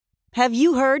Have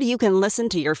you heard you can listen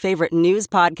to your favorite news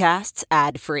podcasts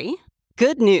ad-free?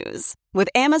 Good news. With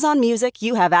Amazon Music,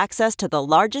 you have access to the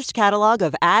largest catalog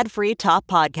of ad-free top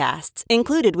podcasts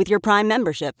included with your Prime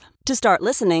membership. To start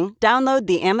listening, download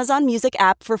the Amazon Music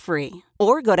app for free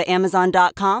or go to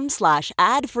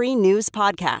amazon.com/ad-free news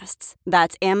podcasts.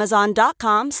 That's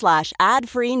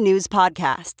amazon.com/ad-free news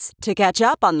podcasts to catch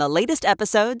up on the latest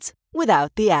episodes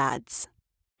without the ads.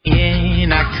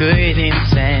 And I couldn't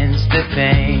sense the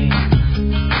pain.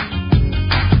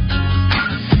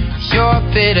 Your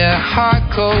bitter heart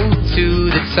cold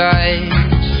to the touch.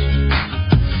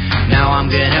 Now I'm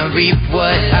gonna reap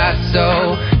what I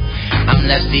sow. I'm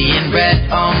left seeing red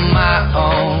on my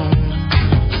own.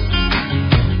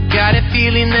 Got a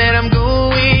feeling that I'm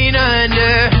going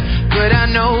under, but I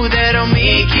know that I'll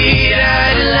make it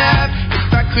out alive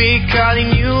if I quit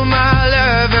calling you my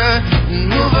lover and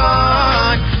move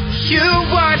on. You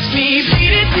watch me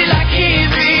bleed until I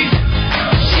can't breathe,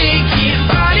 shaking,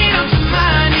 falling onto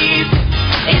my knees.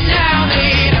 And now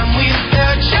that I'm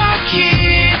without your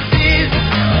kisses,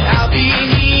 I'll be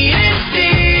needing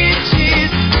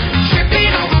stitches,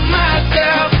 tripping over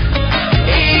myself,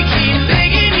 aching,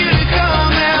 begging you to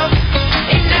come out.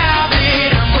 And now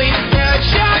that I'm without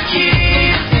your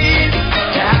kisses,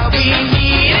 I'll be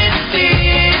needing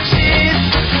stitches.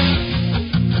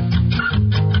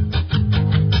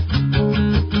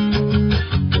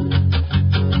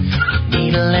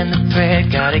 Needle and the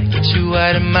thread, gotta get you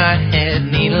out of my head.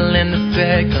 Needle and the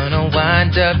thread, gonna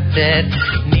wind up dead.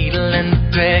 Needle and the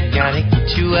thread, gotta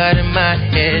get you out of my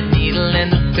head. Needle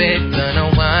and the thread,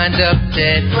 gonna wind up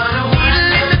dead. Needle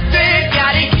and the thread,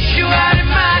 gotta get you out of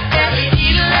my head.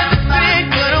 Needle and the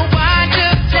thread, gonna wind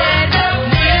up dead.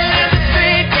 Needle and the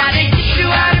thread, gotta get you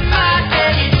out of my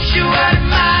head. Get you out of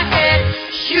my head.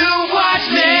 You watch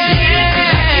me.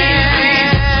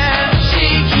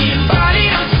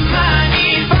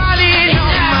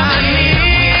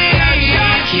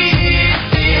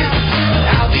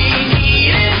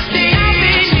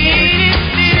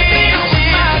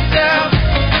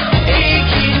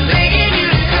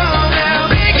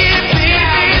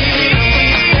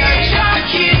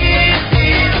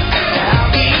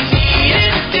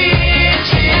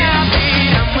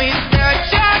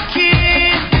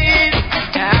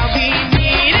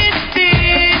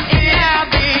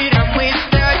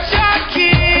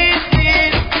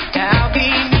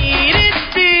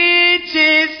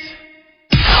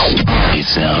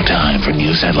 Now time for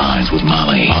news headlines with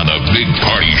Molly on the Big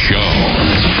Party Show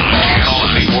on Channel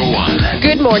 94.1.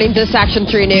 Good morning. This Action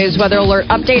 3 News weather alert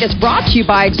update is brought to you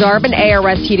by Exarban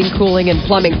ARS Heating, Cooling, and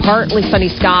Plumbing. Partly sunny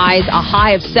skies, a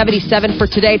high of 77 for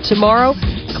today. Tomorrow,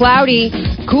 cloudy,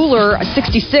 cooler,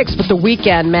 66. But the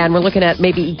weekend, man, we're looking at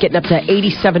maybe getting up to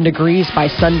 87 degrees by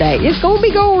Sunday. It's going to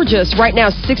be gorgeous. Right now,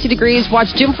 60 degrees.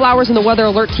 Watch Jim Flowers and the Weather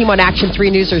Alert team on Action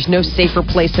 3 News. There's no safer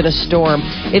place in a storm.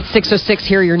 It's 6:06.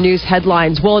 Here are your news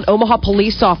headlines. Well, an Omaha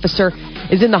police officer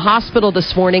is in the hospital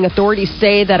this morning. Authorities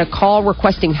say that a call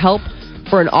requesting help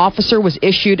for an officer was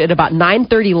issued at about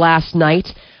 9:30 last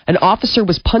night. An officer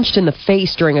was punched in the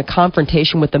face during a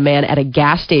confrontation with a man at a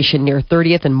gas station near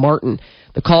 30th and Martin.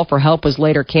 The call for help was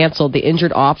later canceled. The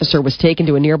injured officer was taken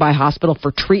to a nearby hospital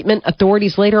for treatment.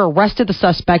 Authorities later arrested the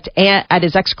suspect at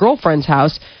his ex-girlfriend's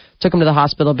house, took him to the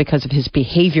hospital because of his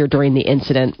behavior during the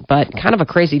incident. But kind of a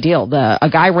crazy deal. A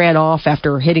guy ran off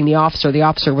after hitting the officer. The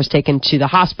officer was taken to the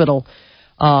hospital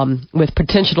with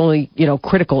potentially,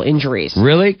 critical injuries.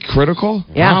 Really? Critical?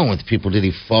 Yeah. What's wrong with people? Did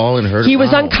he fall and hurt? He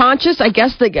was unconscious. I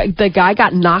guess the guy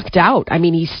got knocked out. I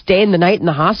mean, he stayed the night in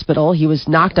the hospital. He was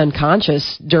knocked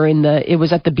unconscious it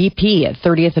was at the BP at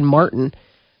 30th and Martin.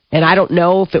 And I don't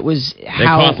know if it was They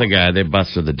caught the guy. They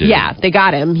busted the dude. Yeah, they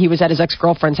got him. He was at his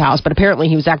ex-girlfriend's house, but apparently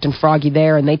he was acting froggy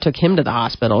there, and they took him to the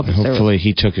hospital. Hopefully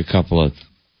he took a couple of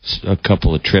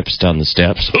trips down the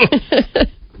steps.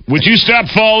 Would you stop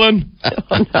falling?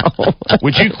 Oh, no.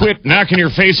 Would you quit knocking your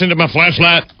face into my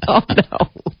flashlight? Oh, no.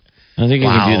 I don't think you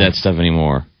can do that stuff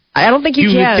anymore. I don't think you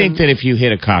can. You would think that if you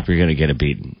hit a cop, you're going to get a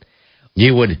beating.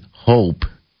 You would hope.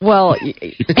 Well,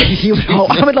 you would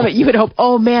hope. I would love it. You would hope,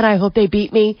 oh, man, I hope they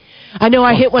beat me. I know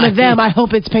I hit one of them. I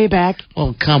hope it's payback.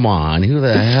 Oh, come on. Who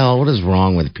the hell? What is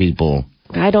wrong with people?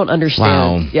 I don't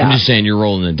understand. Wow. Yeah. I'm just saying you're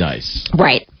rolling the dice.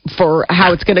 Right. For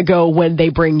how it's going to go when they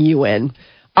bring you in.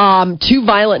 2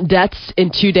 violent deaths in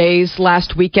 2 days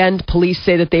last weekend. Police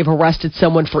say that they've arrested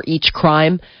someone for each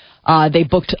crime. They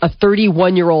booked a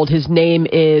 31-year-old. His name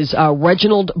is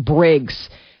Reginald Briggs.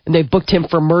 And they booked him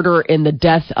for murder in the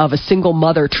death of a single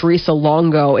mother, Teresa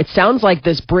Longo. It sounds like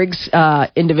this Briggs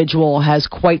individual has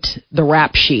quite the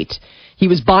rap sheet. He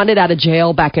was bonded out of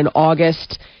jail back in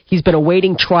August. He's been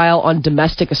awaiting trial on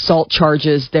domestic assault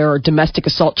charges. There are domestic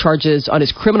assault charges on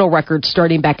his criminal record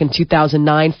starting back in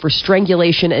 2009 for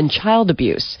strangulation and child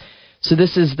abuse. So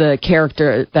this is the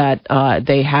character that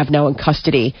they have now in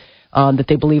custody that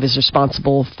they believe is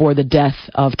responsible for the death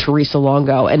of Teresa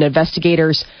Longo. And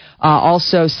investigators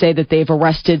also say that they've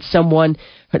arrested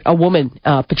a woman,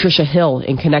 Patricia Hill,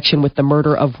 in connection with the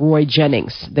murder of Roy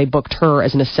Jennings. They booked her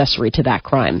as an accessory to that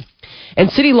crime. And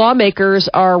city lawmakers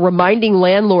are reminding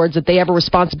landlords that they have a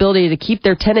responsibility to keep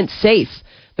their tenants safe.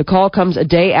 The call comes a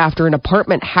day after an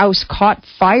apartment house caught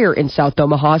fire in South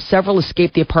Omaha. Several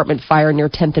escaped the apartment fire near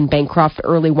 10th and Bancroft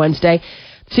early Wednesday.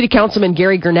 City Councilman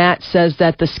Gary Gurnett says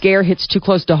that the scare hits too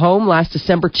close to home. Last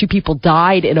December, 2 people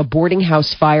died in a boarding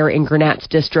house fire in Gurnett's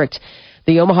district.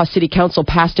 The Omaha City Council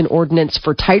passed an ordinance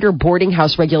for tighter boarding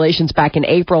house regulations back in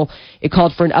April. It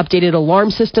called for an updated alarm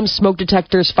system, smoke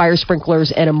detectors, fire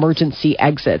sprinklers, and emergency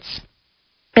exits.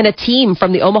 And a team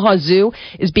from the Omaha Zoo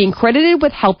is being credited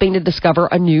with helping to discover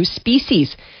a new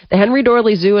species. The Henry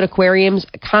Doorly Zoo and Aquarium's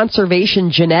Conservation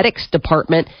Genetics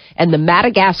Department and the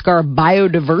Madagascar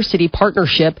Biodiversity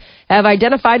Partnership have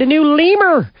identified a new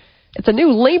lemur. It's a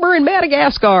new lemur in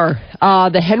Madagascar.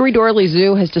 The Henry Doorly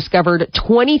Zoo has discovered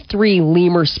 23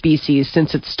 lemur species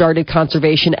since it started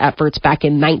conservation efforts back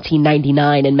in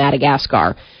 1999 in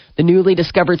Madagascar. The newly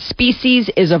discovered species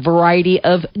is a variety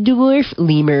of dwarf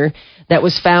lemur that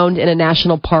was found in a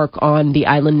national park on the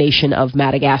island nation of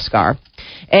Madagascar.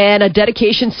 And a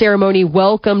dedication ceremony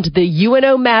welcomed the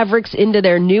UNO Mavericks into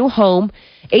their new home.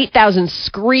 8,000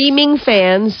 screaming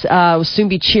fans will soon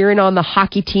be cheering on the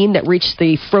hockey team that reached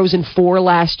the Frozen Four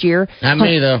last year. Not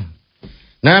me, though.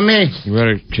 Not me. You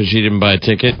better, because you didn't buy a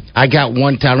ticket? I got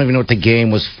one time. I don't even know what the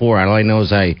game was for. All I know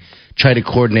is I tried to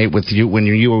coordinate with you when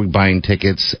you were buying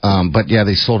tickets. But, yeah,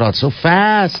 they sold out so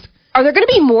fast. Are there going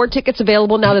to be more tickets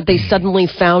available now that they suddenly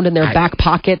found in their back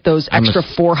pocket those extra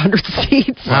 400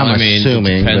 seats? I'm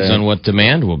assuming. It depends on what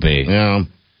demand will be. Yeah.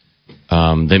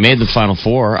 They made the Final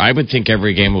Four. I would think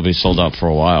every game will be sold out for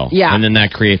a while. Yeah. And then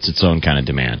that creates its own kind of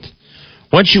demand.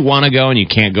 Once you want to go and you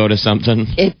can't go to something.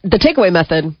 The takeaway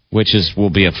method. Which will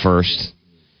be a first.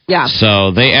 Yeah.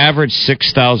 So they average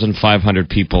 6,500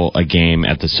 people a game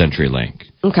at the CenturyLink.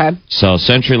 Okay. So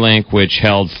CenturyLink, which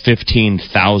held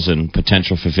 15,000,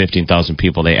 potential for 15,000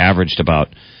 people, they averaged about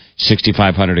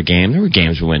 6,500 a game. There were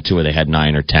games we went to where they had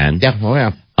 9 or 10. Yeah, oh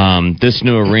yeah. This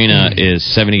new arena is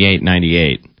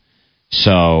 78.98.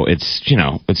 So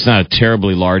it's not a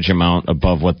terribly large amount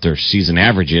above what their season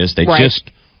average is. They just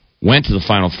went to the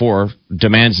Final Four.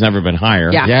 Demand's never been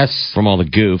higher. Yeah. Yes. From all the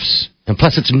goofs. And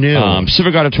plus it's new.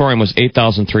 Civic Auditorium was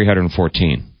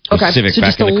 8,314. Okay. Civic So back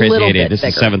just in the a crazy little 88. bit This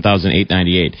is bigger.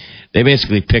 7,898. They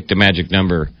basically picked a magic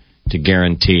number to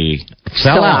guarantee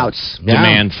Sellouts. Yeah.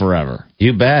 demand forever.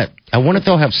 You bet. I wonder if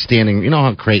they'll have standing. You know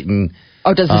how Creighton.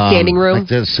 Oh, does the standing room? Like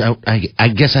this, I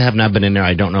guess I have not been in there.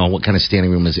 I don't know what kind of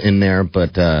standing room is in there, but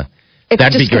It's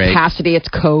that'd just be great. capacity, it's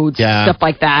codes, Yeah. stuff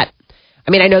like that.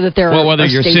 I mean, I know that there Well, are whether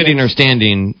you're stadiums. sitting or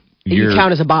standing, You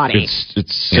count as a body.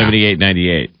 It's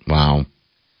 78.98. Wow.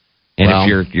 And Well.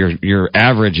 if your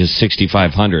average is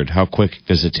 6,500, how quick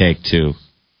does it take to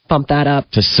Bump that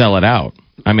up. sell it out?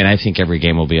 I mean, I think every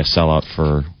game will be a sellout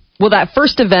for Well, that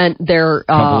first event, there. a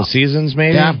couple of seasons,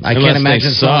 maybe. Yeah, I Unless can't they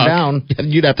imagine slowing suck. down.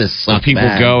 You'd have to When suck people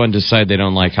bad. go and decide they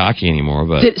don't like hockey anymore,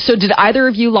 but Did either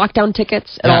of you lock down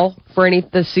tickets at Yeah. all for any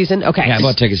this season? Okay. yeah, I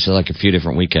bought tickets to like a few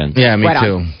different weekends. Yeah, me Right on.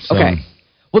 too. So. Okay.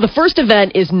 Well, the first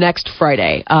event is next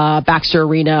Friday. Baxter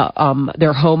Arena,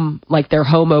 their home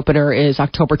opener is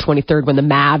October 23rd when the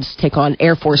Mavs take on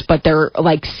Air Force, but their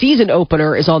season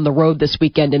opener is on the road this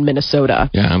weekend in Minnesota.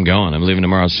 Yeah, I'm going. I'm leaving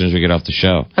tomorrow as soon as we get off the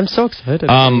show. I'm so excited.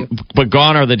 But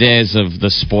gone are the days of the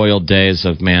spoiled days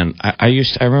of, man, I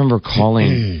remember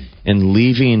calling and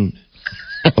leaving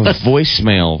a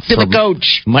voicemail To the from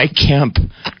coach. Mike Kemp,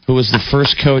 who was the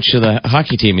first coach of the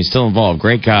hockey team. He's still involved.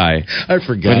 Great guy. I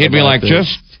forgot. But he'd be about like, this.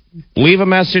 just leave a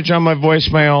message on my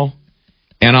voicemail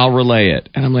and I'll relay it.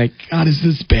 And I'm like, God, is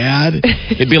this bad?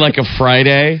 It'd be like a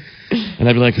Friday. And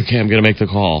I'd be like, okay, I'm going to make the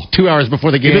call. 2 hours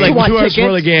before the game. It'd be like want 2 hours tickets?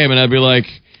 before the game. And I'd be like,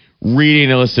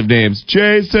 reading a list of names.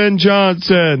 Jason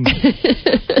Johnson.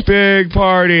 Big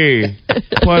party.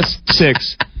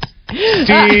 +6.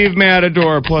 Steve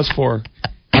Matador. +4.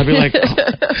 I'd be like,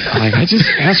 I just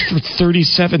asked for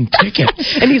 37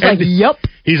 tickets. and he's like, "Yep."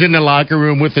 He's in the locker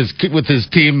room with his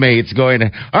teammates going,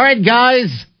 all right,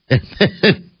 guys. Dude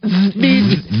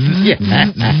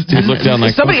looked down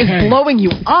like, Somebody okay. is blowing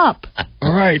you up.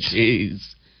 All right, jeez.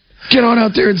 Get on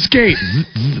out there and skate.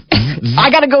 I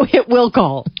got to go hit will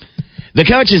call. The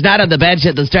coach is not on the bench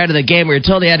at the start of the game. We were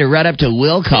told he had to run up to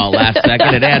will call last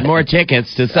second and add more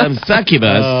tickets to some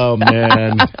succubus. Oh,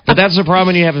 man. But that's the problem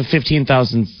when you have a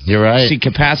 15,000 You're right. seat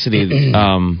capacity.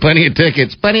 Plenty of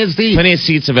tickets. Plenty of seats. Plenty of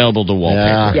seats available to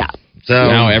wallpaper. Yeah. So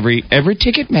Now every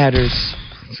ticket matters.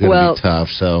 it's going to Well- be tough.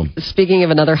 So Speaking of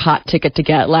another hot ticket to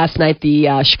get, last night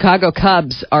the Chicago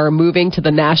Cubs are moving to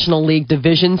the National League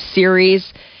Division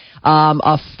Series.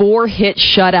 A 4-hit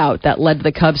shutout that led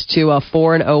the Cubs to a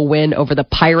 4-0 win over the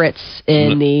Pirates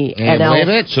in the Can you believe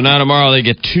NL. it? So now tomorrow they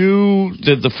get two.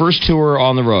 The first two are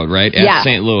on the road, right? At Yeah.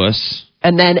 St. Louis.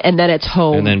 And then it's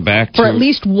home. And then back for to- at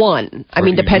least one. I Or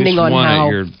mean, depending at on least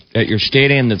one how. at your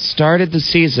stadium that started the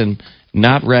season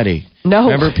not ready. No.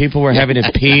 Remember, people were having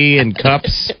to pee in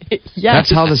cups. Yes.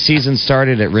 That's how the season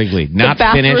started at Wrigley. Not the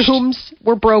finished. bathrooms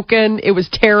were broken. It was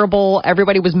terrible.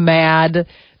 Everybody was mad.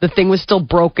 The thing was still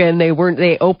broken.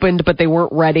 They opened, but they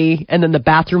weren't ready. And then the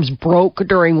bathrooms broke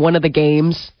during one of the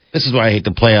games. this is why I hate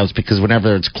the playoffs, because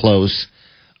whenever it's close,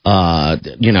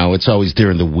 it's always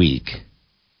during the week.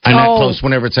 I'm not Oh. close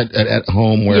whenever it's at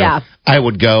home where Yeah. I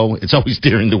would go. It's always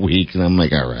during the week, and I'm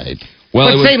like, all right. Well,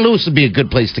 but it was- St. Louis would be a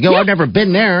good place to go. Yeah. I've never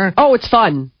been there. Oh, it's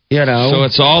fun. So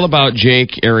it's all about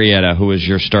Jake Arrieta, who was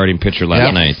your starting pitcher last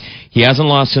Yep. night. He hasn't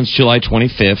lost since July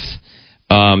 25th.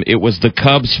 It was the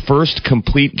Cubs' first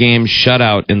complete game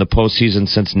shutout in the postseason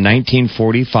since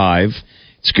 1945.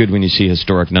 It's good when you see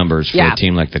historic numbers for Yeah. a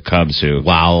team like the Cubs who...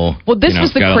 Wow. Well, this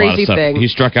was the got a lot of crazy stuff. thing. He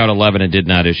struck out 11 and did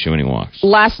not issue any walks.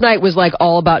 Last night was like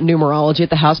all about numerology at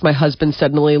the house. My husband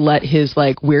suddenly let his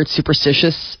like weird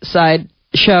superstitious side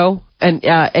show,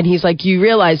 and he's like, you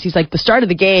realize, he's like, the start of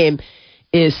the game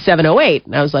is 7:08,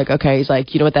 and I was like, okay. He's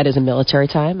like, you know what that is in military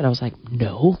time? And I was like,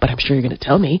 no, but I'm sure you're going to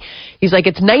tell me. He's like,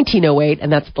 it's 1908, and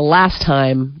that's the last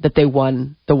time that they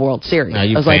won the World Series. Now, I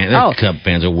you was like, oh. Cub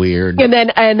fans are weird. And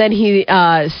then he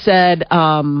said,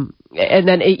 and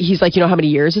then he's like, you know how many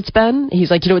years it's been? He's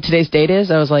like, you know what today's date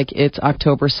is? I was like, it's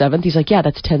October 7th. He's like, yeah,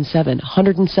 that's 10/7,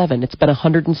 107. It's been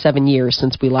 107 years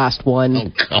since we last won.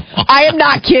 Oh, come on. I am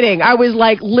not kidding. I was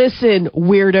like, listen,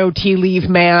 weirdo tea leaf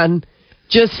man.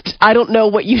 Just, I don't know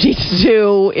what you need to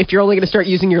do if you're only going to start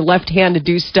using your left hand to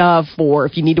do stuff, or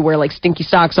if you need to wear like stinky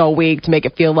socks all week to make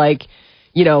it feel like,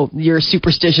 your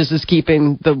superstitious is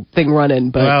keeping the thing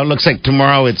running. But Well, it looks like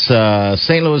tomorrow it's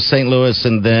St. Louis,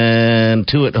 and then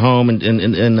 2 at home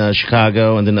in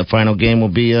Chicago, and then the final game will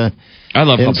be I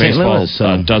love how in St. baseball Louis,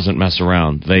 so- doesn't mess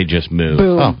around. They just move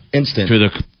boom. instant. through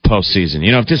the postseason.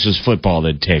 If this was football,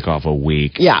 they'd take off a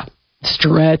week. Yeah,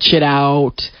 stretch it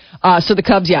out. So the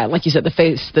Cubs, like you said,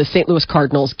 face the St. Louis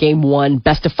Cardinals, Game 1,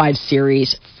 best-of-5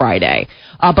 series Friday.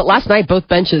 But last night, both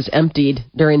benches emptied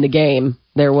during the game.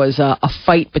 There was a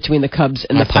fight between the Cubs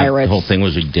and I the thought Pirates. The whole thing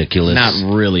was ridiculous.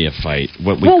 Not really a fight.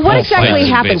 What What exactly fights in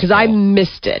happened? Because I baseball.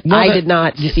 missed it. Well, I the- did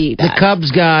not see The that.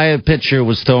 Cubs guy, a pitcher,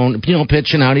 was thrown,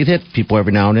 pitching out. He'd hit people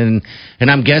every now and then. And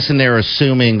I'm guessing they're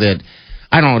assuming that,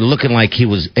 I don't know, looking like he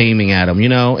was aiming at him,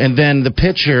 And then the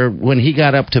pitcher, when he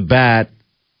got up to bat,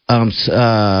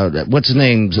 what's his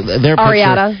name? Their pitcher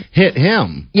Arrieta. hit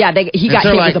him. Yeah, he got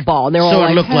And so, hit with the ball, and they were so all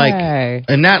it like, looked hey.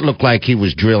 and that looked like he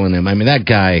was drilling him. I mean, that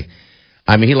guy,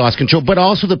 he lost control. But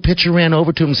also the pitcher ran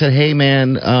over to him and said, hey,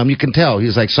 man, you can tell. He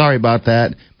was like, sorry about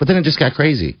that. But then it just got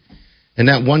crazy. And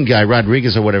that one guy,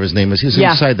 Rodriguez or whatever his name is, he was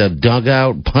Yeah. inside the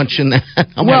dugout punching that.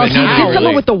 I'm Well, like, he nobody did something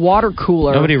really- with the water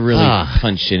cooler. Nobody really Ah.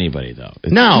 punched anybody, though.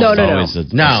 It's No. No, no, no. always a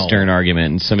No. stern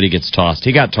argument, and somebody gets tossed.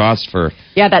 He got tossed for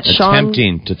Yeah, that Sean.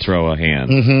 attempting to throw a hand.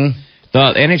 Mm-hmm.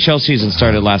 The NHL season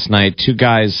started last night. Two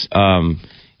guys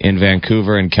in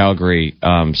Vancouver and Calgary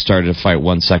started to fight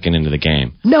 1 second into the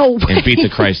game No way. and beat the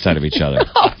Christ out of each other.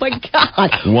 Oh, my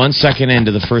God. 1 second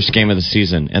into the first game of the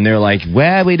season. And they're like,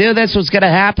 well, we knew this was going to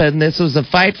happen. This was a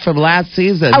fight from last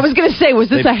season. I was going to say, was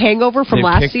this They- a hangover from they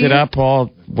last picked season? it up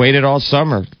waited all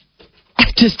summer.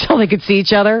 Just till they could see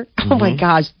each other. Oh my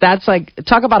gosh, that's like,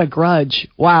 talk about a grudge.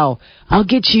 Wow, I'll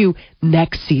get you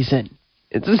next season.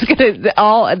 It's just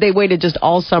they waited just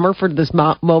all summer for this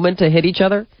moment to hit each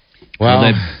other. Well,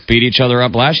 And they beat each other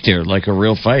up last year like a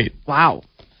real fight. Wow.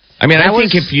 I mean, That I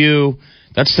think was-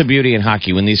 that's the beauty in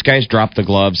hockey. When these guys drop the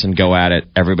gloves and go at it,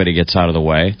 everybody gets out of the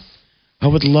way. I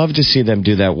would love to see them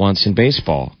do that once in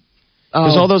baseball.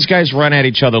 Because all those guys run at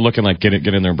each other looking like, get in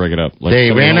there and break it up. Like, They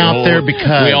somebody ran will out hold- there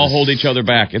because- we all hold each other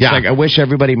back. It's Yeah. like, I wish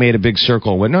everybody made a big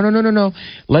circle and went, no.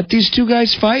 Let these two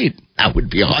guys fight. that would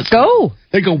be awesome. Go.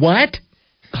 They go, what?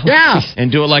 Yeah.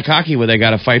 And do it like hockey where they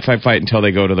got to fight until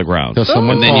they go to the ground. Till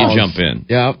someone and then falls. you jump in.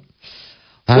 Yep.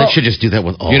 They should just do that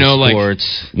with all Like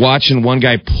sports. watching one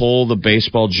guy pull the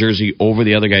baseball jersey over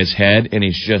the other guy's head, and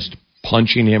he's just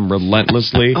punching him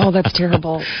relentlessly. Oh, that's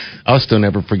terrible. I'll still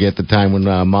never forget the time when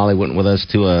Molly went with us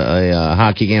to a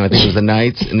hockey game. I think it was the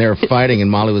Knights, and they were fighting,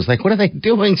 and Molly was like, "What are they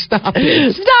doing? Stop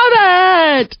it. Stop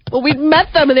it!" Well, we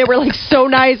met them, and they were like so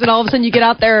nice, and all of a sudden you get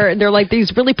out there, and they're like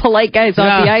these really polite guys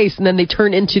off the ice, and then they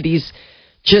turn into these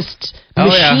just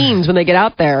machines when they get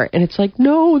out there, and it's like,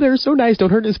 no, they're so nice,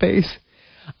 don't hurt his face.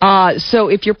 So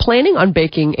if you're planning on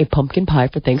baking a pumpkin pie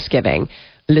for Thanksgiving,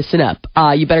 listen up.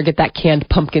 You better get that canned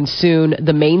pumpkin soon.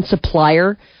 The main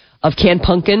supplier of canned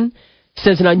pumpkin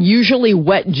says an unusually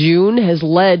wet June has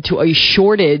led to a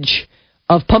shortage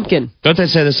of pumpkin. Don't they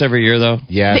say this every year, though?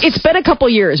 Yes. It's been a couple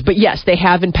years, but yes, they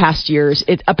have in past years.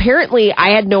 Apparently, I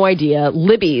had no idea,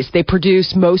 Libby's, they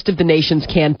produce most of the nation's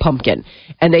canned pumpkin.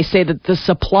 And they say that the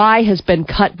supply has been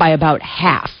cut by about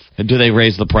half. Do they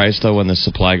raise the price, though, when the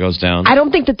supply goes down? I don't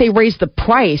think that they raise the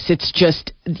price. It's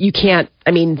just, you can't,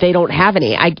 I mean, they don't have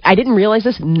any. I didn't realize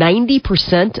this.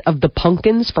 90% of the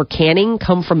pumpkins for canning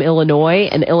come from Illinois,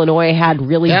 and Illinois had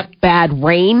really bad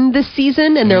rain this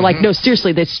season. And they're like, no,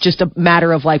 seriously, it's just a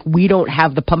matter of like, we don't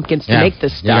have the pumpkins to make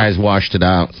this stuff. You guys washed it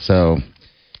out, so...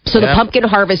 So the pumpkin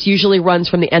harvest usually runs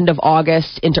from the end of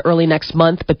August into early next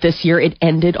month, but this year it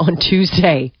ended on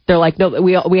Tuesday. They're like, no,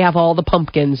 we have all the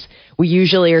pumpkins. We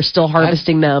usually are still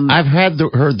harvesting them. I've heard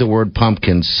the word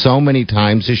pumpkin so many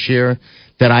times this year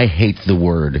that I hate the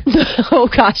word. Oh,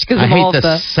 gosh, because I of all hate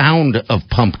the sound of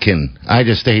pumpkin. I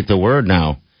just hate the word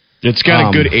now. It's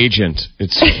got a good agent.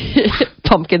 It's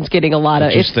Pumpkin's getting a lot of...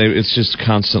 It's just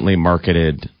constantly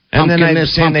marketed. And Pumpkin then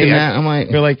this, pumpkin that. I'm like...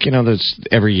 They're like, there's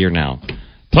every year now.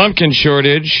 Pumpkin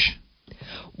shortage.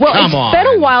 Well, it's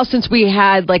been a while since we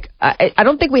had, I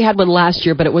don't think we had one last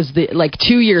year, but it was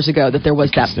 2 years ago that there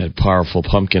was that powerful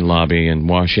pumpkin lobby in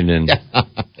Washington.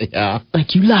 Yeah.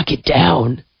 Like, you lock it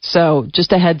down. So,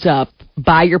 just a heads up,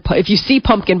 buy your, if you see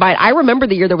pumpkin, buy it. I remember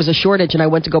the year there was a shortage, and I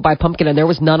went to go buy pumpkin, and there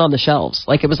was none on the shelves.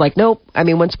 Like, it was like, nope. I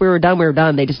mean, once we were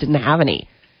done. They just didn't have any.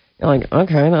 You're like,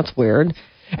 okay, that's weird.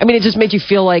 I mean, it just made you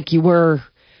feel like you were...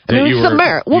 I mean, this is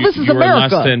America. Well, this is America.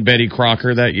 You were less than Betty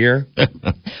Crocker that year?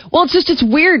 Well, it's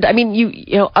weird. I mean,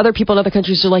 you know, other people in other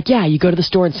countries are like, yeah, you go to the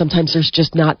store and sometimes there's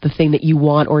just not the thing that you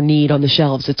want or need on the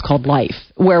shelves. It's called life.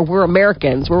 Where we're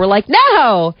Americans, where we're like,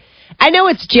 no, I know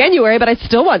it's January, but I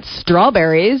still want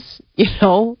strawberries. You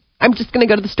know, I'm just going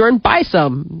to go to the store and buy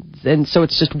some. And so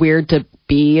it's just weird to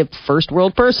be a first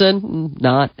world person and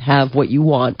not have what you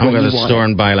want. I'm going to the store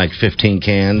and buy like 15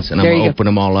 cans, and I'm going to open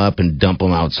them all up and dump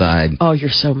them outside. Oh, you're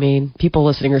so mean. People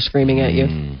listening are screaming at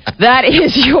you. That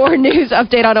is your news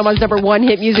update on Omaha's #1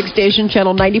 hit music station,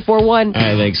 Channel 94.1. All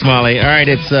right, thanks, Molly. All right,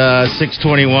 it's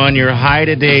 6:21. Your high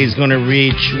today is going to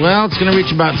reach, it's going to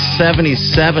reach about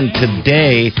 77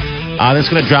 today. That's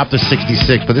going to drop to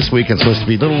 66, but this weekend's supposed to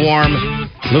be a little warm,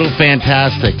 a little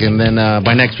fantastic, and then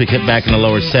by next week hit back in the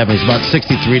lower 70s, about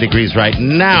 63 degrees right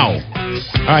now.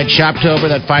 All right, Shoptober,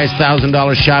 that $5,000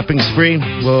 shopping spree,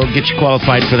 we'll get you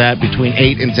qualified for that between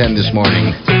 8 and 10 this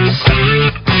morning.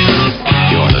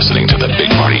 You're listening to The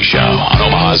Big Party Show on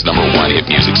Omaha's #1 hit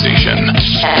music station.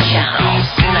 Channel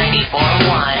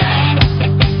 94.1.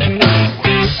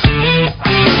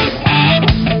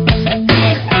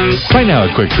 Right now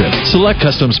at Quick Trip, select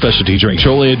custom specialty drinks are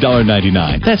only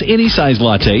 $1.99. That's any size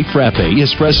latte, frappe,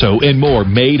 espresso, and more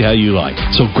made how you like.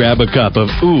 So grab a cup of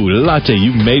latte,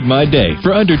 you made my day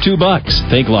for under $2.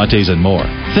 Think lattes and more.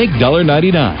 Think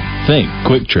 $1.99. Think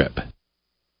Quick Trip.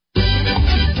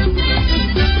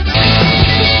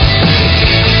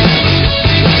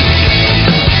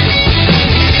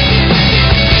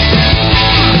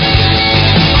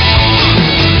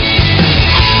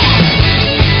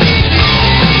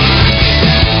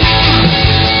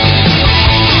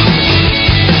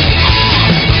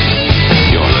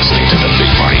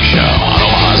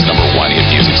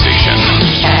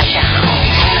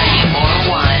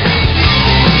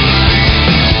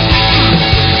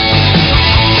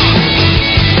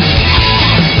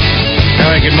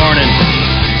 Good morning.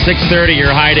 6:30,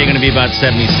 your high day going to be about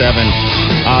 77.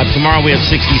 Tomorrow we have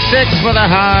 66 for the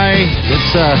high.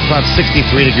 It's about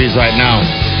 63 degrees right now.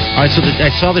 All right, so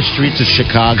I saw the streets of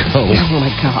Chicago. Oh,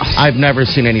 my gosh. I've never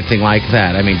seen anything like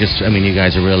that. I mean, you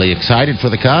guys are really excited for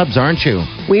the Cubs, aren't you?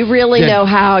 We really know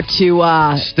how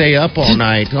to... stay up all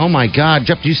night. Oh, my God.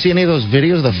 Jeff, do you see any of those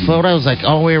videos? The photos, like,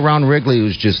 all the way around Wrigley, it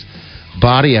was just...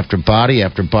 body after body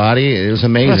after body. It was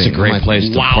amazing. That's a great place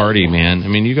to party, man. I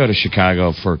mean, you go to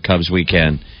Chicago for Cubs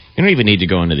weekend, you don't even need to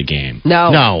go into the game.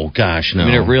 No, gosh, no. I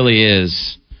mean, it really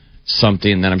is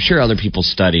something that I'm sure other people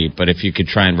study, but if you could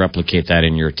try and replicate that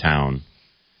in your town,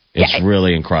 it's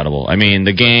really incredible. I mean,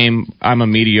 the game, I'm a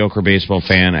mediocre baseball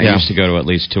fan. I used to go to at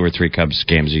least 2 or 3 Cubs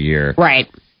games a year. Right.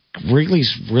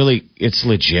 Wrigley's really, it's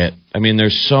legit. I mean,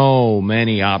 there's so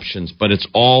many options, but it's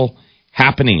all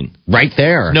happening right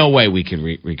there. No way we can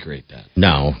recreate that.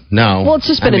 No. Well, it's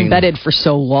just been embedded for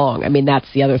so long. I mean,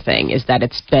 that's the other thing, is that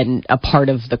it's been a part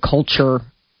of the culture.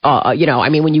 I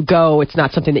mean, when you go, it's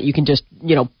not something that you can just,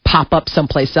 pop up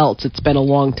someplace else. It's been a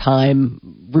long time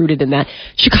rooted in that.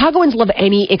 Chicagoans love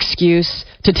any excuse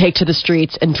to take to the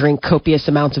streets and drink copious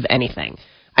amounts of anything.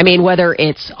 I mean, whether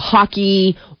it's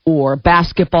hockey or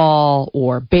basketball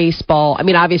or baseball. I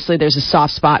mean, obviously there's a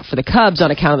soft spot for the Cubs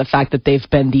on account of the fact that they've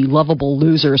been the lovable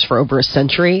losers for over a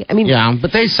century. I mean, yeah,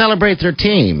 but they celebrate their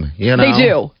team, They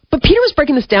do. But Peter was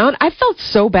breaking this down. I felt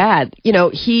so bad.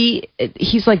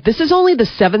 He's like, this is only the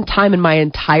 7th time in my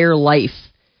entire life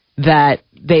that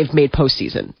they've made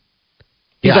postseason.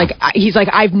 He's like,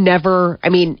 I've never, I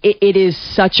mean, it is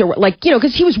such a,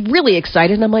 because he was really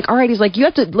excited. And I'm like, all right, he's like, you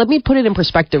have to, let me put it in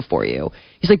perspective for you.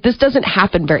 He's like, this doesn't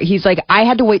happen he's like, I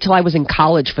had to wait till I was in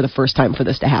college for the first time for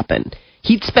this to happen.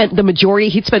 He'd spent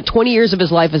 20 years of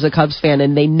his life as a Cubs fan,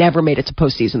 and they never made it to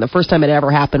postseason. The first time it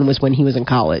ever happened was when he was in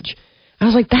college. I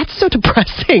was like, that's so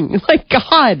depressing. Like,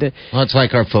 God. Well, it's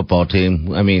like our football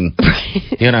team. I mean, But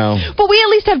we at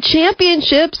least have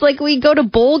championships. Like, we go to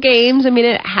bowl games. I mean,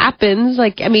 it happens.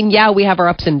 We have our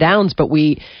ups and downs, but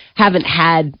we haven't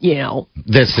had,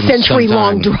 this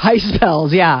century-long dry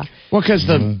spells. Yeah. Well, because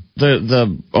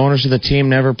the owners of the team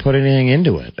never put anything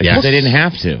into it. Yes. They didn't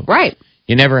have to. Right.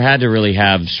 You never had to really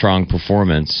have strong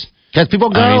performance. Because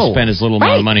people go. Spend as little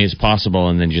amount of money as possible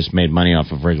and then just made money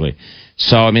off of Wrigley.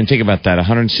 So, I mean, think about that.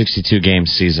 162-game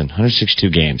season.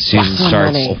 162 games. Season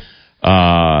starts.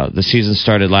 The season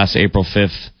started last April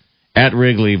 5th at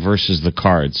Wrigley versus the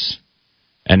Cards.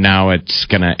 And now it's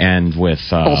going to end with...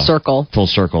 full circle. Full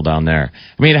circle down there.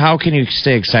 I mean, how can you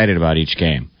stay excited about each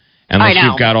game? Unless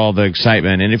you've got all the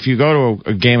excitement. And if you go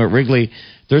to a game at Wrigley,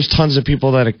 there's tons of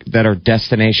people that are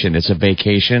destination. It's a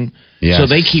vacation. Yes. So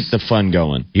they keep the fun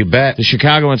going. You bet. The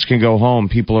Chicagoans can go home.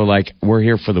 People are like, we're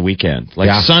here for the weekend.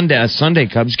 A Sunday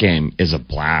Cubs game is a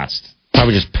blast.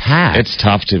 Probably just packed. It's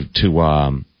tough to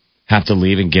have to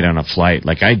leave and get on a flight.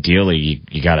 Like, ideally,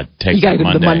 you got to take You got to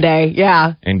go to the Monday,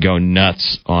 yeah. And go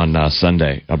nuts on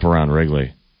Sunday up around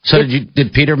Wrigley. So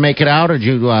did Peter make it out, or did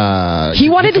you? He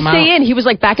wanted to stay in. He was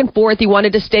like back and forth. He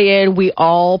wanted to stay in. We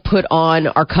all put on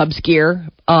our Cubs gear.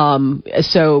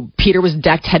 So Peter was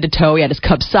decked head to toe. He had his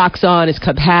Cubs socks on, his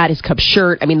Cubs hat, his Cubs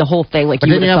shirt. I mean, the whole thing. Like,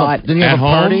 you would have thought. Didn't you have a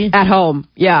party at home?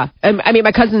 Yeah. I mean,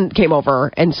 my cousin came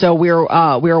over, and so we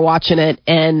were watching it,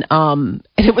 and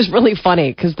it was really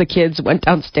funny because the kids went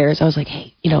downstairs. I was like,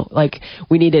 hey,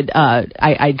 we needed.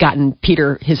 I'd gotten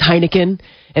Peter his Heineken.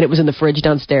 And it was in the fridge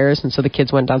downstairs, and so the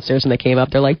kids went downstairs and they came up.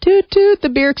 They're like, toot, toot, the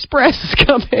Beer Express is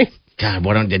coming. God,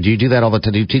 do you do that all the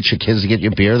time? Do you teach your kids to get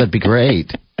you beer? That'd be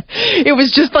great. It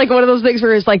was just like one of those things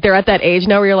where it's like they're at that age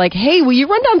now where you're like, hey, will you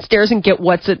run downstairs and get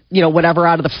whatever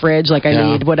out of the fridge, like I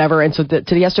need, whatever. And so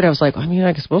to yesterday I was like, I mean,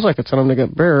 I suppose I could send them to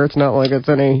get beer. It's not like it's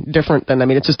any different than,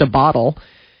 it's just a bottle.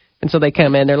 And so they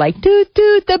come in, they're like, toot,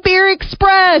 toot, the Beer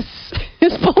Express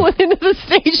is pulling into the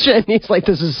station. He's like,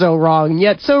 this is so wrong,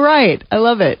 yet so right. I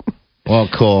love it. Well,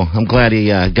 cool. I'm glad he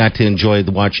got to enjoy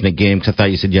watching the game, because I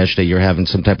thought you said yesterday you're having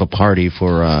some type of party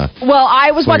for... well, I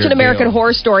was watching American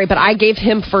Horror Story, but I gave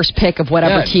him first pick of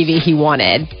whatever TV he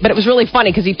wanted. But it was really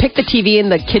funny, because he picked the TV in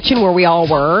the kitchen where we all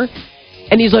were.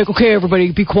 And he's like, okay,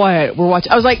 everybody, be quiet. We're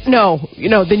watching. I was like, no,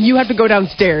 then you have to go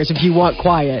downstairs if you want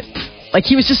quiet. Like,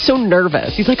 he was just so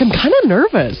nervous. He's like, I'm kind of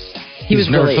nervous. He was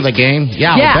nervous for the game?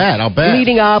 Yeah, I'll bet.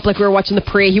 Leading up, like we were watching the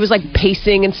pre, he was like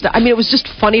pacing and stuff. I mean, it was just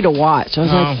funny to watch. I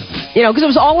was like, because it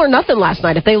was all or nothing last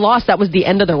night. If they lost, that was the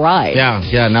end of the ride.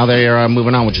 Yeah, now they are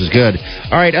moving on, which is good.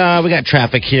 All right, we got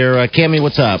traffic here. Cammie,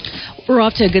 what's up? We're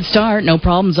off to a good start. No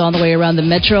problems all the way around the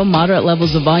metro. Moderate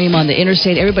levels of volume on the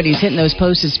interstate. Everybody's hitting those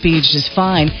posted speeds just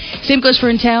fine. Same goes for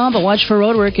in town, but watch for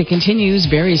road work. It continues.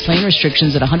 Various lane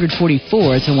restrictions at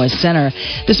 144th and West Center.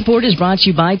 The support is brought to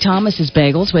you by Thomas's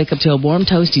Bagels. Wake up to a warm,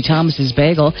 toasty Thomas's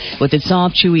Bagel. With its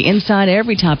soft, chewy inside,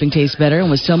 every topping tastes better. And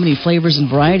with so many flavors and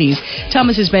varieties,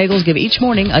 Thomas's Bagels give each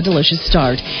morning a delicious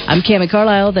start. I'm Cammie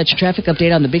Carlisle. That's your traffic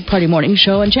update on the Big Party Morning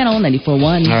Show on Channel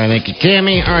 94.1. All right, thank you,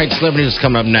 Cammie. All right, celebrities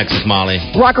coming up next with Molly.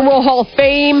 Rock and Roll Hall of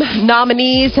Fame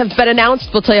nominees have been announced.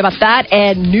 We'll tell you about that.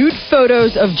 And nude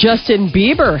photos of Justin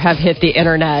Bieber have hit the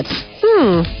internet.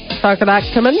 Talk about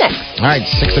coming next. All right,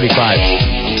 6:35.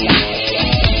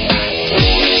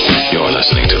 You're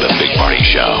listening to The Big Party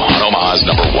Show on Omaha's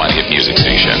 #1 hit music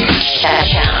station.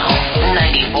 Channel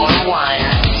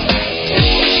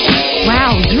 94.1.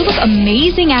 Wow, you look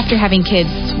amazing after having kids.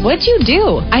 What'd you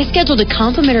do? I scheduled a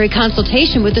complimentary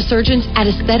consultation with the surgeons at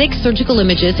Aesthetic Surgical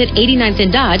Images at 89th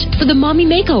and Dodge for the mommy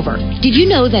makeover. Did you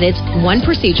know that it's one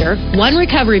procedure, one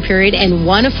recovery period, and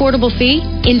one affordable fee?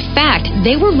 In fact,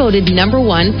 they were voted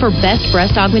 #1 for best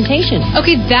breast augmentation.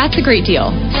 Okay, that's a great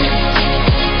deal.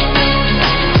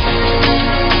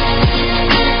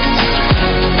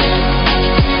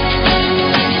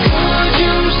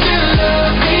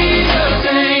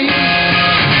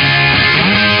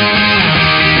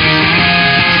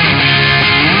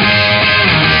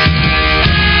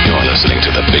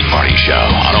 Big Party Show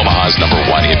on Omaha's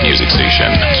 #1 hit music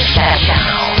station. Channel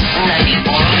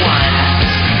 94.1.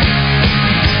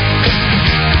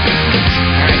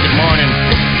 All right, good morning.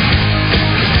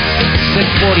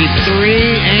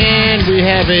 6:43, and we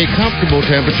have a comfortable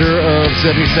temperature of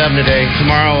 77 today.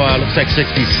 Tomorrow looks like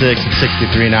 66 and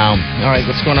 63 now. All right,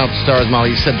 what's going on with the stars, Molly?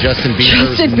 You said Justin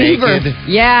Bieber's naked.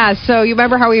 Yeah, so you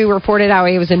remember how we reported how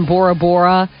he was in Bora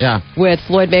Bora with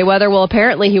Floyd Mayweather? Well,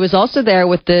 apparently he was also there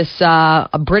with this a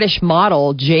British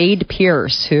model, Jade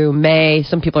Pierce, who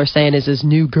some people are saying is his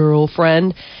new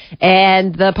girlfriend.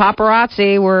 And the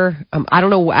paparazzi were, I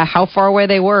don't know how far away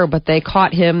they were, but they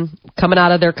caught him coming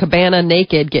out of their cabana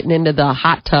naked, getting into the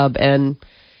hot tub, and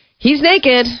he's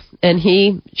naked, and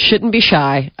he shouldn't be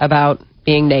shy about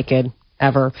being naked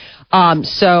ever.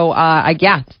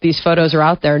 These photos are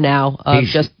out there now of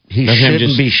he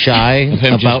shouldn't be shy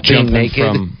about being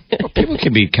naked. People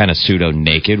can be kind of pseudo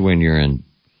naked when you're in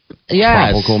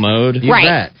tropical mode.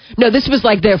 Right. No, this was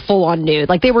like they're full on nude.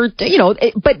 Like they were,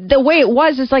 but the way it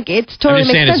was is like it's totally. I'm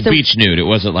just saying makes sense. it's beach nude. It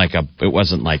wasn't like a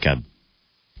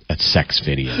sex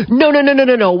video. No.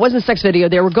 It wasn't a sex video.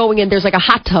 They were going in. There's like a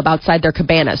hot tub outside their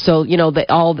cabana. So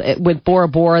with Bora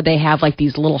Bora, they have like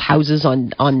these little houses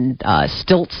on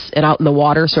stilts and out in the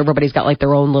water. So everybody's got like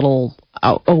their own little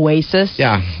oasis.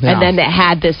 Yeah. And then they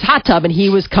had this hot tub, and he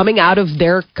was coming out of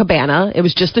their cabana. It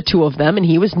was just the two of them, and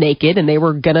he was naked, and they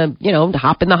were gonna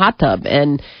hop in the hot tub.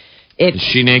 And is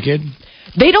she naked?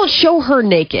 They don't show her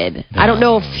naked. I don't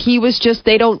know if he was just.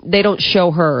 They don't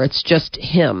show her. It's just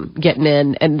him getting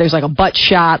in, and there's like a butt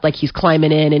shot, like he's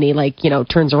climbing in, and he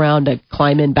turns around to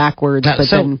climb in backwards.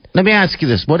 Let me ask you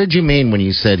this: what did you mean when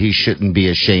you said he shouldn't be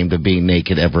ashamed of being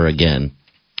naked ever again?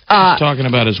 He's talking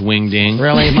about his wing-ding.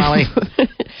 Really, Molly?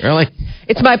 Really?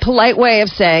 It's my polite way of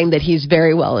saying that he's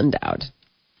very well endowed.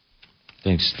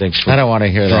 Thanks for I don't want to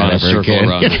hear that ever again.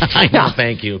 I know,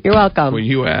 thank you. You're welcome. When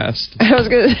you asked. I was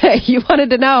going to say, you wanted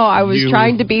to know. I was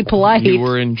trying to be polite. You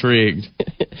were intrigued.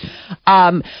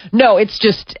 No, it's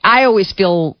just, I always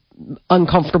feel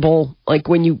uncomfortable, like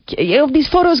when these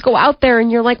photos go out there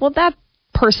and you're like, well, that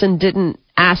person didn't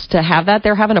ask to have that.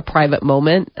 They're having a private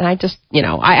moment. And I just,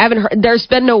 I haven't heard, there's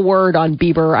been no word on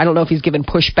Bieber. I don't know if he's given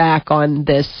pushback on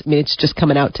this. I mean, it's just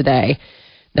coming out today.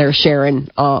 They're sharing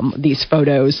these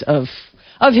photos of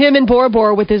him in Bora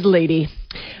Bora with his lady.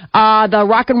 The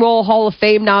Rock and Roll Hall of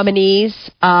Fame nominees,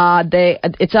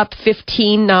 it's up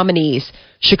 15 nominees.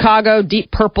 Chicago, Deep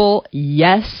Purple,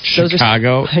 yes.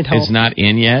 Chicago is not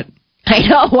in yet? I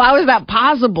know. How is that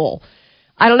possible?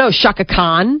 I don't know. Shaka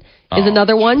Khan is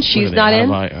another one. She's not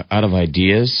in. Out of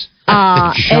ideas?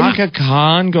 Shaka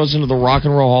Khan goes into the Rock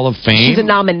and Roll Hall of Fame? She's a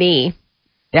nominee.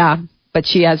 Yeah, but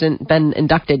she hasn't been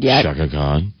inducted yet. Shaka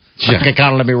Khan. Shaka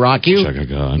Khan, let me rock you. Shaka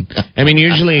Khan. I mean,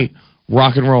 usually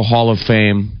Rock and Roll Hall of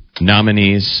Fame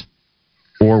nominees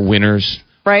or winners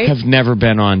have never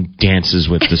been on Dances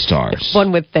with the Stars.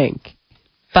 One would think.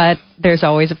 But there's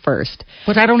always a first.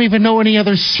 But I don't even know any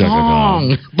other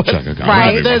song. Shaka Khan.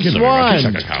 Right. There's one.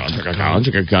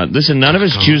 Shaka Khan. Listen, none of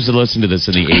us choose to listen to this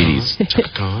in the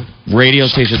 80s. Radio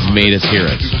stations made us hear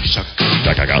it.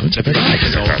 Shaka Khan.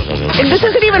 And this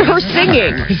isn't even her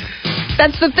singing.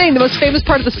 That's the thing. The most famous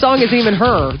part of the song isn't even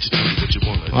her.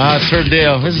 Well, it's her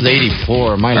deal. This is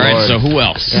 84. My All right, Lord. so who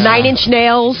else? Yeah. 9 Inch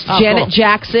Nails, Janet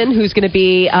Jackson, who's going to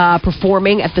be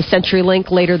performing at the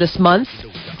CenturyLink later this month.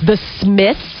 The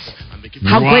Smiths.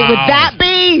 How great would that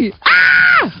be?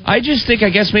 I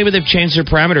guess maybe they've changed their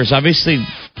parameters. Obviously,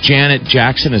 Janet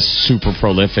Jackson is super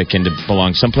prolific and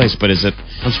belongs someplace, but is Rock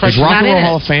and Roll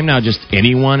Hall of Fame now just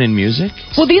anyone in music?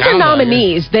 Well, these are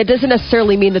nominees. That doesn't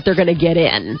necessarily mean that they're going to get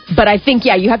in. But I think,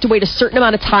 you have to wait a certain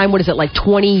amount of time. What is it, like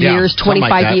 20 years,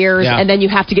 25 years? Yeah. And then you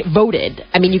have to get voted.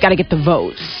 I mean, you got to get the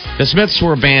votes. The Smiths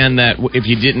were a band that, if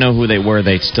you didn't know who they were,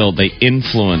 they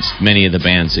influenced many of the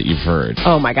bands that you've heard.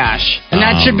 Oh, my gosh. And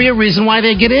that should be a reason why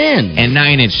they get in. And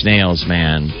 9 Inch Nails,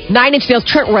 man. 9 Inch Nails,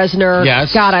 Trent Reznor.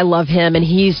 Yes. God, I love him. And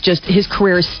his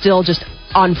career is still just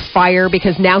on fire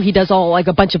because now he does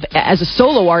a bunch of, as a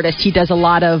solo artist, he does a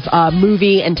lot of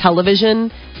movie and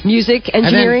television music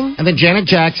engineering. And then Janet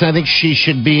Jackson, I think she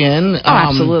should be in.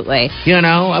 Absolutely. You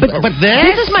know, but then...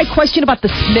 This is my question about the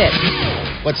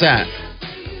Smiths. What's that?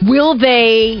 Will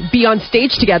they be on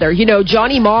stage together? You know,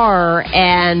 Johnny Marr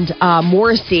and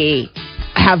Morrissey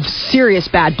have serious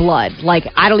bad blood. Like,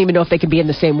 I don't even know if they can be in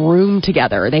the same room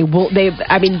together. I don't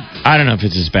know if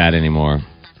it's as bad anymore.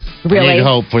 Really? I need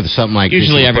hope for something like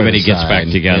usually everybody gets back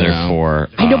together for...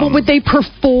 I know, but would they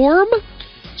perform?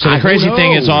 So the crazy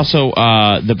thing is also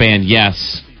the band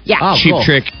Yes. Yeah. Cheap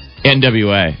Trick,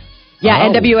 NWA. Yeah,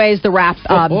 NWA is the rap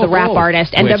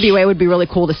artist. NWA would be really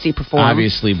cool to see perform.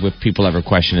 Obviously, if people ever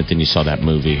question it, then you saw that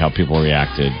movie, how people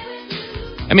reacted.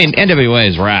 I mean, NWA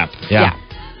is rap. Yeah.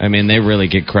 I mean, they really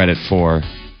get credit for...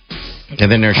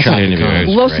 And then they're showing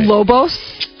Los Lobos.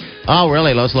 Oh,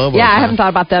 really? Los Lobos? Yeah, I haven't thought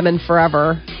about them in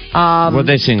forever. What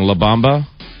they sing, La Bamba?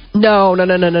 No.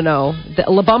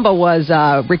 La Bamba was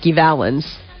Ricky Valens.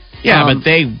 Yeah, but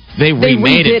they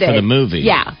remade it for the movie.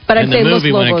 Yeah, but I'd say in the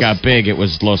movie, Los when Lobos, it got big, it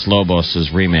was Los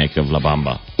Lobos' remake of La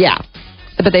Bamba. Yeah,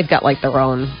 but they've got like their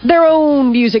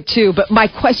own music too. But my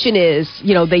question is,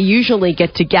 you know, they usually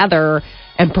get together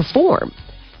and perform.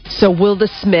 So will the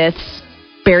Smiths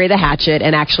bury the hatchet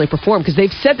and actually perform? Because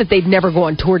they've said that they'd never go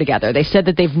on tour together. They said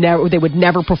that they would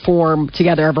never perform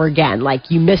together ever again. Like,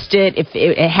 you missed it. If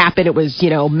it happened, it was, you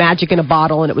know, magic in a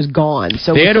bottle and it was gone.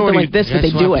 So with something like this, would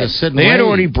they do it? They had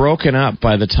already broken up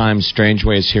by the time Strange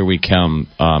Ways Here We Come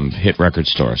hit record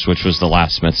stores, which was the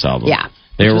last Smiths album. Yeah.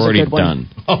 They were already done.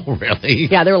 Oh, really?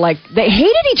 Yeah, they were like, they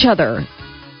hated each other.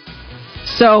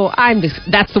 So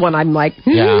that's the one I'm like,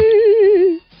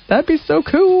 that'd be so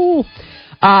cool.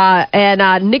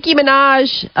 And Nicki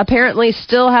Minaj apparently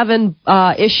still having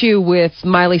issue with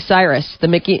Miley Cyrus. The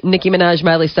Nicki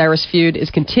Minaj-Miley Cyrus feud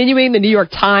is continuing. The New York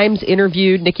Times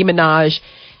interviewed Nicki Minaj,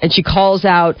 and she calls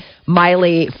out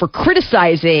Miley for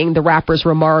criticizing the rapper's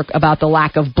remark about the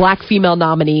lack of black female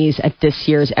nominees at this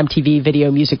year's MTV Video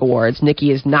Music Awards.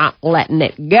 Nicki is not letting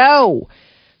it go.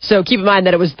 So keep in mind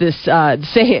that it was this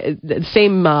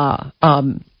same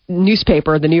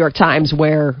newspaper, the New York Times,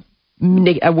 where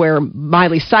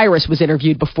Miley Cyrus was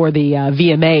interviewed before the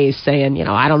VMAs saying, you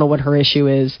know, I don't know what her issue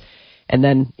is. And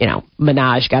then, you know,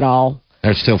 Minaj got all...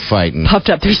 They're still fighting. Puffed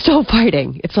up. They're still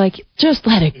fighting. It's like, just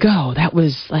let it go. That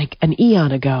was like an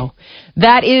eon ago.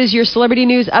 That is your celebrity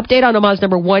news update on Omaha's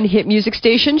 #1 hit music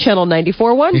station, Channel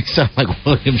 94.1. You sound like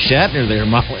William Shatner there,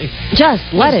 Molly.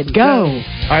 Just let it go.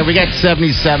 All right, we got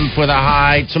 77 for the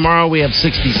high. Tomorrow we have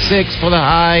 66 for the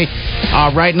high.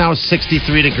 Right now,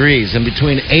 63 degrees. And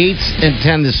between 8 and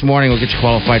 10 this morning, we'll get you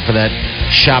qualified for that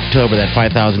Shoptober, that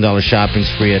 $5,000 shopping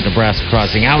spree at Nebraska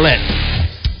Crossing Outlet.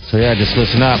 So, yeah, just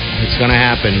listen up. It's going to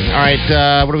happen. All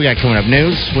right, what do we got coming up?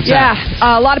 News? What's that?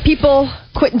 Yeah, a lot of people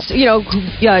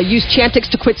use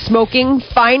Chantix to quit smoking.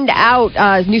 Find out,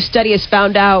 a new study has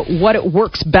found out what it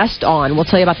works best on. We'll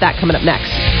tell you about that coming up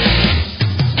next.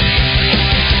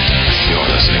 You're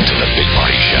listening to The Big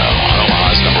Party Show on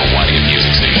Omaha's #1 hit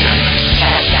music station.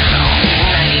 Channel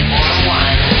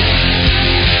 94.1.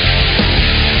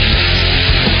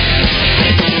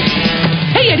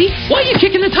 Hey, Eddie, why are you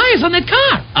kicking the tires on that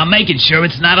car? I'm making sure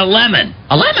it's not a lemon.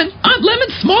 A lemon? Aren't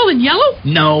lemons small and yellow?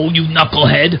 No, you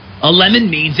knucklehead. A lemon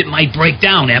means it might break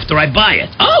down after I buy it.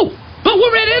 Oh, but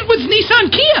we're at Edwards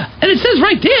Nissan Kia, and it says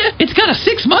right there it's got a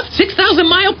 6-month,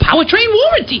 6,000-mile powertrain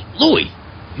warranty. Louie,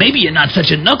 maybe you're not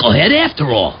such a knucklehead after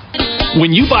all.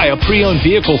 When you buy a pre-owned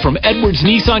vehicle from Edwards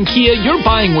Nissan Kia, you're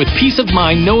buying with peace of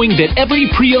mind knowing that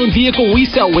every pre-owned vehicle we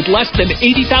sell with less than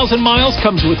 80,000 miles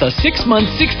comes with a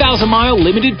 6-month, 6,000-mile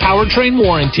limited powertrain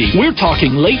warranty. We're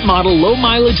talking late-model,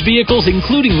 low-mileage vehicles,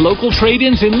 including local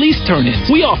trade-ins and lease turn-ins.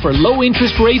 We offer low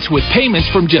interest rates with payments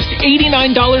from just $89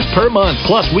 per month.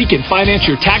 Plus, we can finance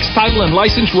your tax, title, and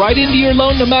license right into your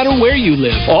loan no matter where you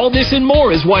live. All this and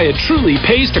more is why it truly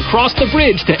pays to cross the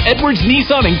bridge to Edwards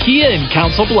Nissan and Kia in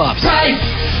Council Bluffs.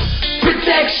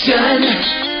 Protection,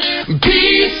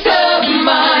 peace of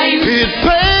mind. It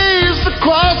pays to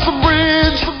cross the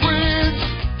bridge.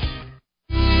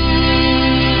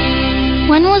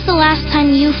 When was the last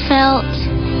time you felt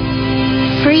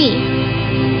free?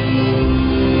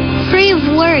 Free of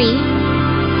worry,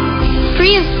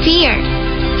 free of fear,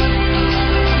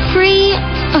 free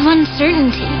of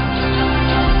uncertainty.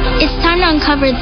 It's time to uncover